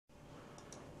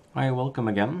Hi, welcome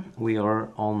again. We are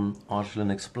on Arch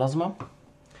Linux Plasma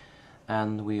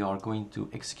and we are going to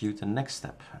execute the next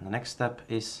step. And the next step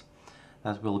is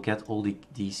that we'll get all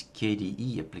these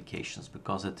KDE applications,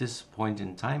 because at this point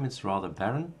in time it's rather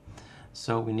barren.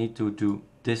 So we need to do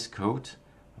this code,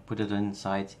 put it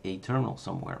inside a terminal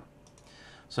somewhere.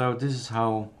 So this is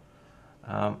how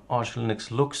Arch Linux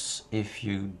looks if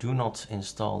you do not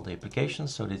install the application.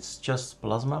 So it's just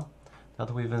Plasma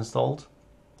that we've installed.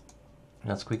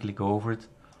 Let's quickly go over it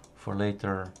for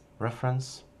later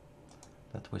reference,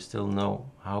 that we still know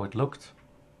how it looked.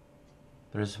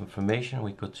 There is information,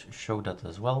 we could show that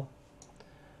as well,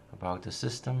 about the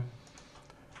system.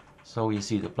 So you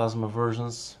see the Plasma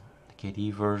versions, the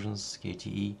KDE versions,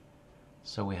 KTE,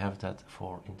 so we have that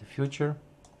for in the future.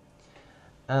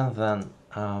 And then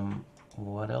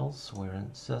what else? We're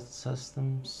in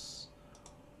system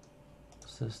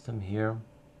here,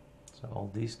 so all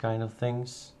these kind of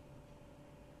things.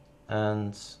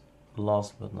 And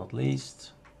last but not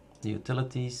least, the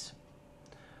utilities.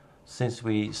 Since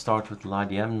we start with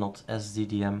LIDM, not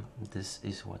SDDM, this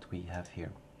is what we have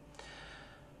here.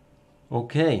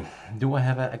 Okay, do I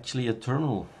have actually a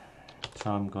terminal?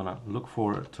 So I'm gonna look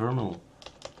for a terminal.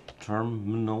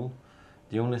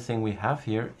 The only thing we have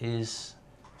here is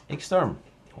Xterm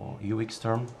or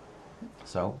UXterm.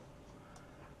 So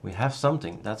we have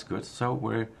something, that's good. So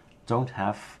we don't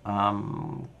have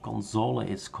console,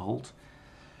 it's called,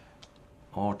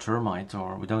 or termite,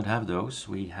 or we don't have those.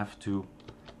 We have to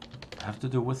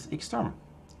do with Xterm.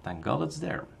 Thank God it's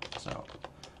there. So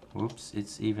oops,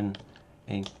 it's even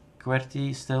in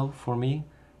QWERTY still for me,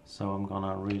 so I'm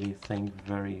gonna really think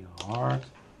very hard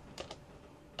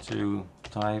to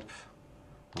type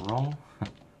wrong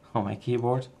on my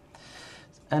keyboard.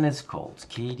 And it's called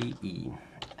KDE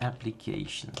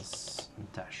applications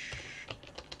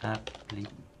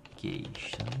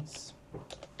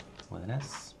with an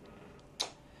S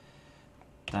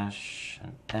dash,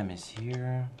 and M is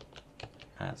here,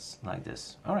 as like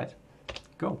this. All right,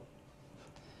 go.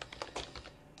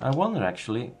 I wonder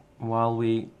actually, while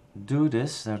we do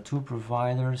this, there are two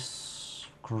providers.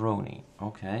 Crony,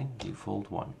 okay, default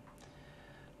one,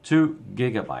 2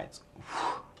 GB.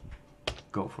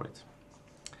 Go for it.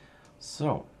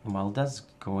 So while that's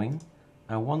going,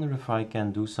 I wonder if I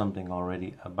can do something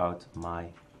already about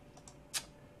my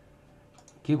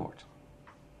keyboard.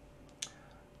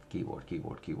 Keyboard.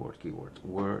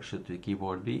 Where should the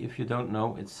keyboard be? If you don't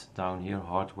know, it's down here,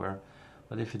 hardware.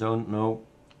 But if you don't know,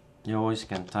 you always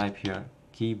can type here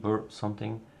keyboard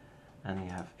something, and you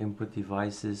have input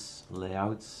devices,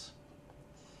 layouts.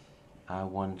 I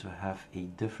want to have a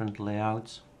different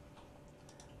layout.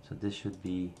 So this should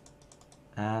be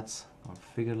add,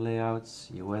 configure layouts,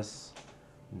 US,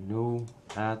 no,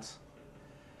 add.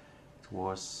 It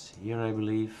was here, I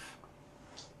believe.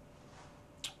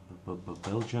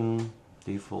 Belgian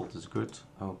default is good.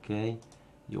 Okay,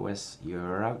 US,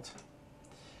 you're out.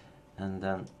 And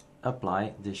then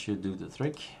apply. This should do the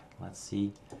trick. Let's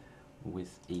see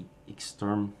with a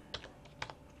Xterm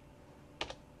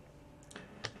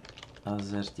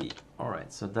AZERTY.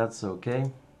 Alright, so that's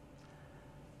okay.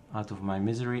 Out of my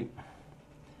misery.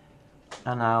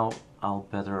 And now I'll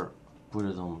better put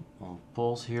it on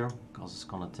pause here, because it's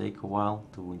gonna take a while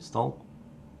to install.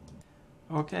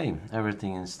 Okay,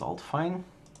 everything installed fine.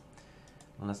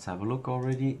 Let's have a look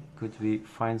already. Could we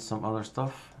find some other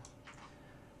stuff?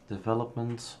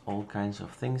 Development, all kinds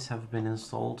of things have been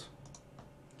installed.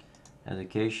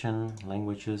 Education,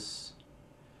 languages,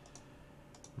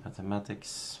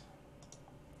 mathematics,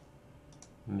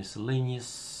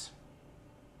 miscellaneous.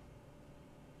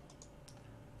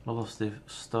 A lot of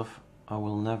stuff I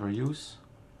will never use,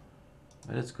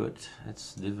 but it's good.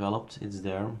 It's developed, it's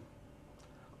there.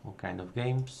 All kind of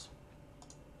games.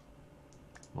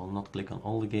 Will not click on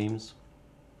all the games.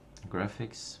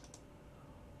 Graphics,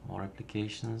 more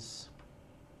applications.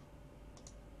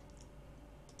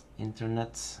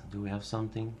 Internet, do we have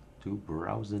something to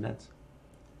browse the net?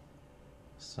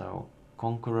 So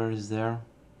Conqueror is there.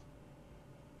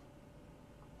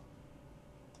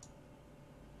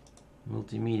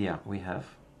 Multimedia, we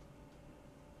have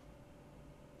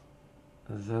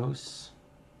those.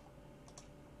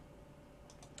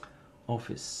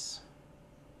 Office,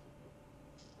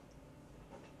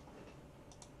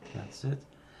 that's it.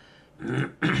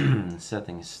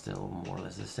 Settings still more or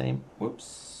less the same.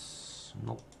 Whoops,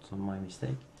 not my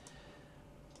mistake.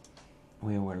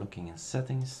 We were looking in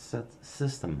settings, set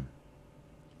system.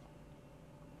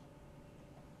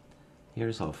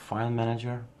 Here's our file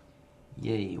manager.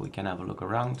 Yay, we can have a look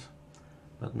around,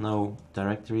 but no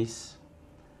directories.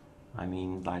 I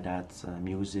mean by that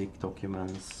music,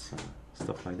 documents,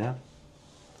 stuff like that.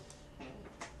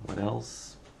 What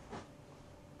else?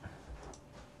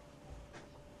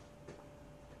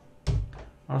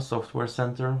 Our software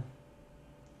center,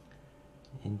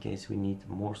 in case we need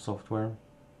more software.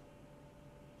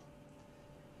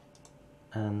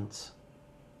 And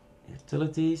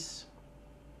utilities.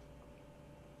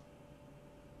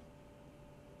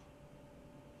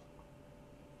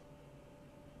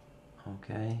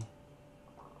 Okay.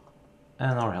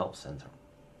 And our help center.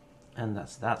 And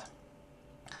that's that.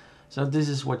 So this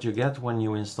is what you get when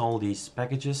you install these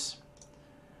packages.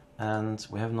 And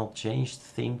we have not changed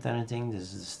theme to anything.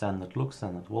 This is the standard look,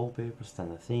 standard wallpaper,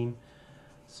 standard theme.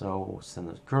 So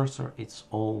standard cursor, it's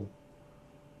all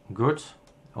good.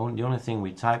 The only thing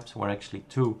we typed were actually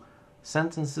 2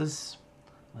 sentences.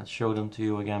 Let's show them to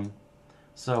you again.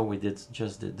 So we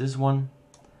just did this one,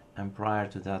 and prior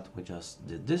to that we just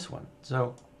did this one.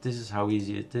 So this is how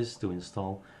easy it is to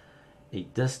install a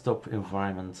desktop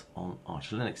environment on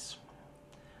Arch Linux.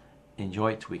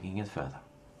 Enjoy tweaking it further.